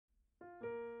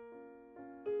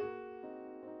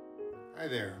Hi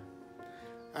there.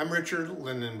 I'm Richard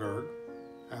Lindenberg.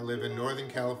 I live in Northern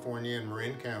California in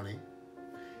Marin County,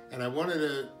 and I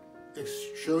wanted to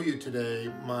show you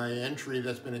today my entry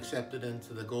that's been accepted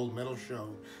into the gold medal show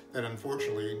that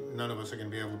unfortunately none of us are going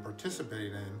to be able to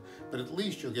participate in, but at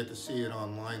least you'll get to see it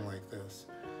online like this.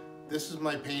 This is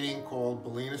my painting called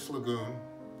Bolinas Lagoon.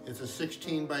 It's a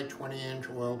 16 by 20 inch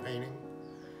oil painting,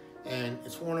 and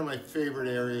it's one of my favorite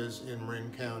areas in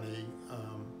Marin County.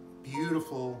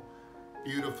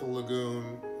 Beautiful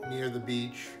lagoon near the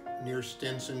beach, near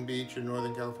Stinson Beach in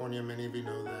Northern California. Many of you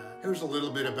know that. Here's a little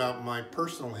bit about my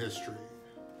personal history.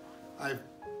 I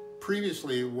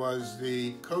previously was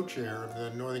the co-chair of the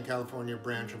Northern California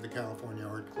branch of the California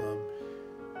Art Club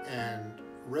and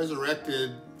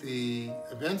resurrected the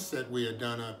events that we had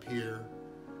done up here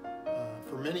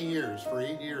for many years, for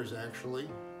 8 years actually,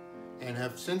 and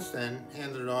have since then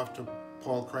handed it off to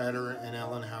Paul Kratter and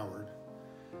Ellen Howard.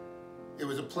 It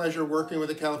was a pleasure working with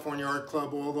the California Art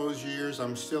Club all those years.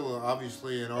 I'm still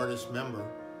obviously an artist member.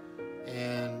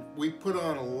 And we put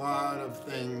on a lot of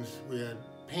things. We had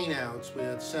paint outs, we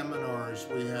had seminars,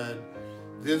 we had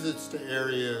visits to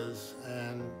areas,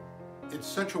 and it's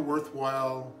such a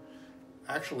worthwhile,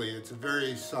 actually it's a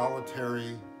very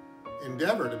solitary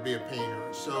endeavor to be a painter.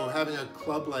 So having a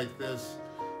club like this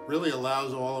really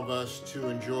allows all of us to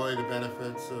enjoy the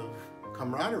benefits of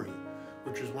camaraderie,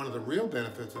 which is one of the real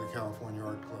benefits of the California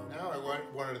Art Club. Now I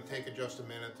wanted to take just a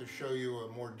minute to show you a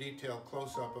more detailed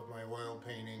close-up of my oil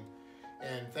painting,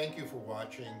 and thank you for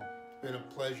watching. It's been a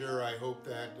pleasure. I hope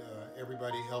that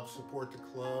everybody helps support the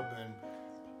club and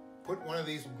put one of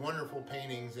these wonderful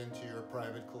paintings into your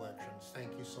private collections.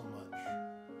 Thank you so much.